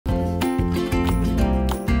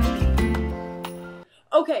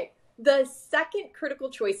Okay. The second critical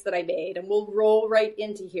choice that I made, and we'll roll right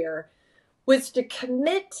into here, was to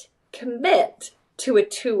commit to a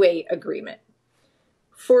two-way agreement.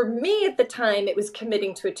 For me at the time, it was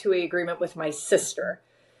committing to a two-way agreement with my sister.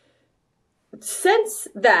 Since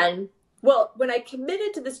then, well, when I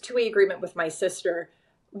committed to this two-way agreement with my sister,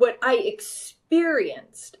 what I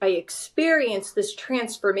experienced this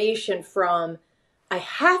transformation from I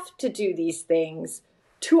have to do these things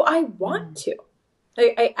to I want to.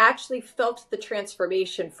 I actually felt the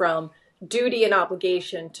transformation from duty and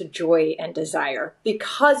obligation to joy and desire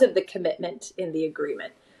because of the commitment in the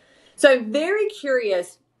agreement. So I'm very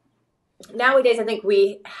curious. Nowadays, I think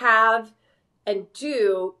we have and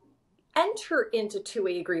do enter into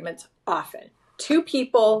two-way agreements often. Two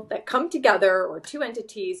people that come together or two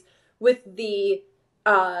entities with the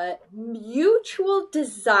mutual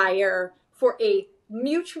desire for a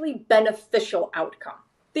mutually beneficial outcome.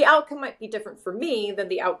 The outcome might be different for me than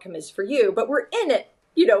the outcome is for you, but we're in it,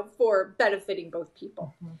 for benefiting both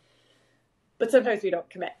people. Mm-hmm. But sometimes we don't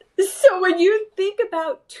commit. So when you think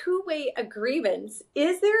about two-way agreements,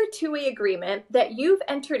 is there a two-way agreement that you've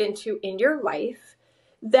entered into in your life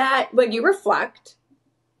that when you reflect,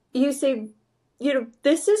 you say,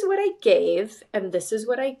 this is what I gave and this is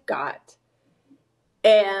what I got.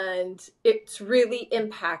 And it's really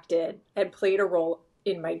impacted and played a role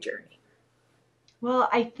in my journey. Well,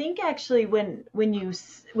 I think actually when you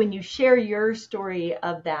share your story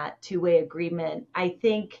of that two-way agreement, I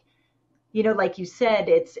think, like you said,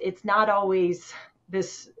 it's not always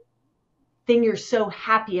this thing you're so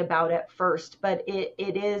happy about at first, but it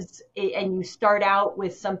is, and you start out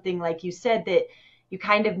with something like you said that you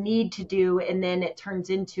kind of need to do, and then it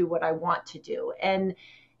turns into what I want to do. And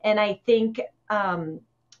I think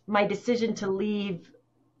my decision to leave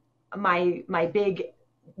my big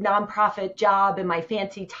nonprofit job and my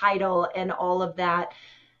fancy title and all of that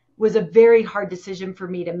was a very hard decision for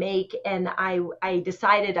me to make. And I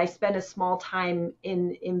decided I spent a small time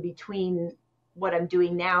in between what I'm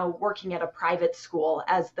doing now, working at a private school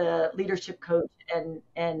as the leadership coach and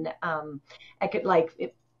I could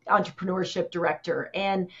entrepreneurship director.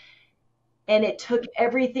 And it took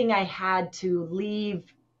everything I had to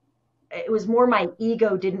leave. It was more my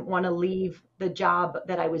ego didn't want to leave the job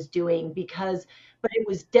that I was doing but it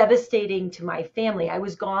was devastating to my family. I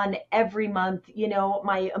was gone every month.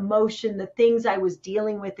 My emotion, the things I was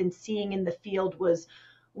dealing with and seeing in the field was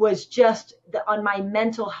just on my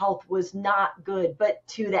mental health was not good. But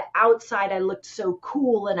to the outside, I looked so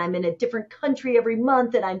cool, and I'm in a different country every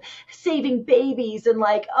month, and I'm saving babies, and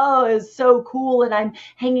it's so cool. And I'm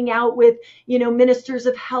hanging out with, ministers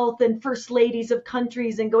of health and first ladies of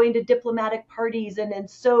countries and going to diplomatic parties, and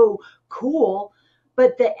so cool.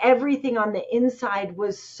 But everything on the inside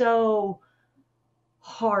was so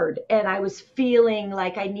hard, and I was feeling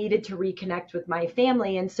like I needed to reconnect with my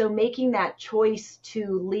family. And so making that choice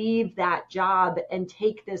to leave that job and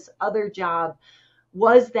take this other job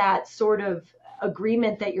was that sort of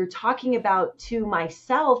agreement that you're talking about to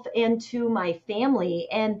myself and to my family.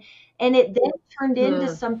 And it then turned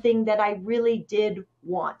into something that I really did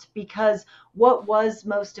want, because what was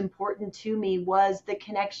most important to me was the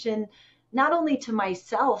connection not only to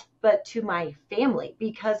myself, but to my family,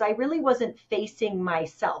 because I really wasn't facing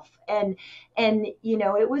myself. And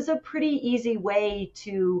it was a pretty easy way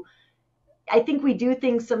to, I think we do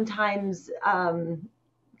things sometimes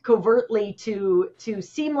covertly to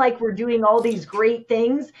seem like we're doing all these great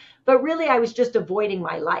things, but really I was just avoiding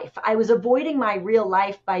my life. I was avoiding my real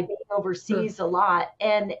life by being overseas a lot.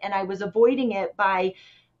 And I was avoiding it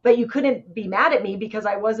but you couldn't be mad at me because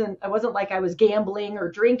I wasn't like I was gambling or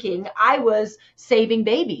drinking. I was saving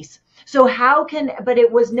babies. So but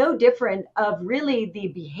it was no different of really the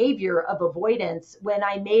behavior of avoidance when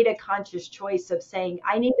I made a conscious choice of saying,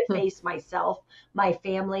 I need to face myself, my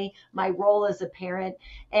family, my role as a parent,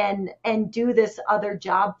 and do this other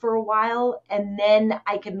job for a while. And then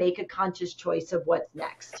I can make a conscious choice of what's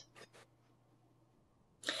next.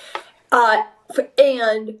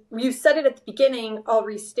 And you said it at the beginning, I'll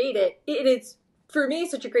restate it. It is, for me,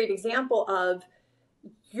 such a great example of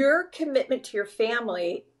your commitment to your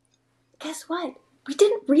family. Guess what? We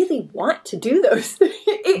didn't really want to do those things.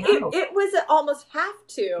 It was almost have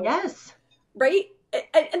to. Yes. Right?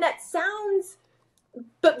 And that sounds,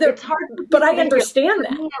 but it's hard. But I understand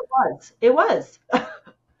that. It was.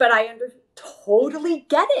 But I totally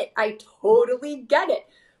get it. I totally get it.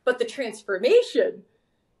 But the transformation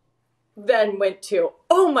then went to,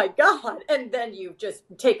 oh my God. And then you've just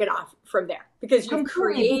taken off from there because you've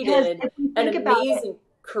created an amazing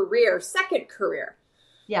career, second career.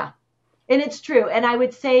 Yeah. And it's true. And I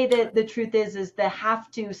would say that the truth is the have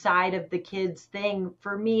to side of the kids thing.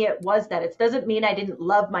 For me, it was that. It doesn't mean I didn't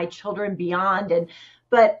love my children beyond.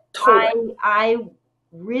 But Totally. I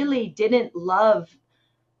really didn't love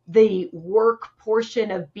the work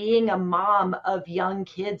portion of being a mom of young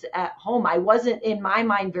kids at home. I wasn't, in my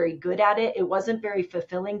mind, very good at it. It wasn't very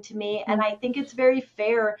fulfilling to me. And I think it's very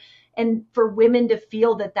fair and for women to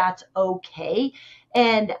feel that that's okay.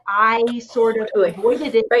 And I sort of Totally.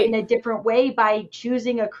 avoided it Right. in a different way by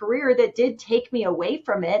choosing a career that did take me away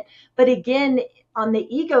from it. But again, on the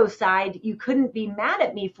ego side, you couldn't be mad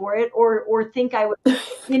at me for it or think I was,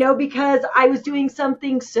 because I was doing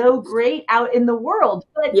something so great out in the world.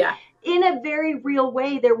 But Yeah. in a very real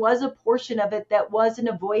way, there was a portion of it that was an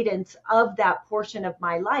avoidance of that portion of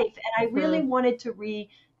my life. And I really wanted to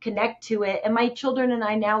reconnect to it. And my children and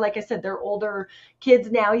I now, like I said, they're older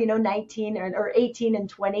kids now, 19 or 18 and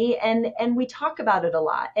 20. And we talk about it a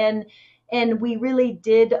lot. And we really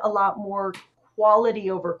did a lot more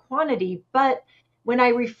quality over quantity. But when I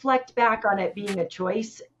reflect back on it being a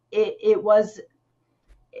choice, it was,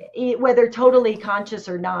 whether totally conscious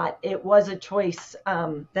or not, it was a choice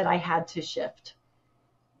that I had to shift.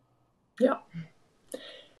 Yeah.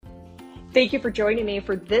 Thank you for joining me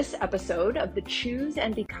for this episode of the Choose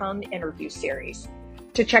and Become interview series.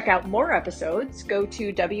 To check out more episodes, go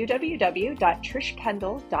to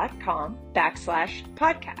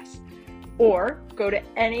www.trishkendall.com/podcast, or go to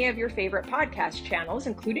any of your favorite podcast channels,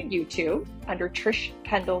 including YouTube, under Trish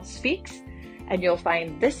Kendall Speaks, and you'll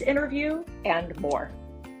find this interview and more.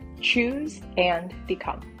 Choose and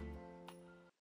become.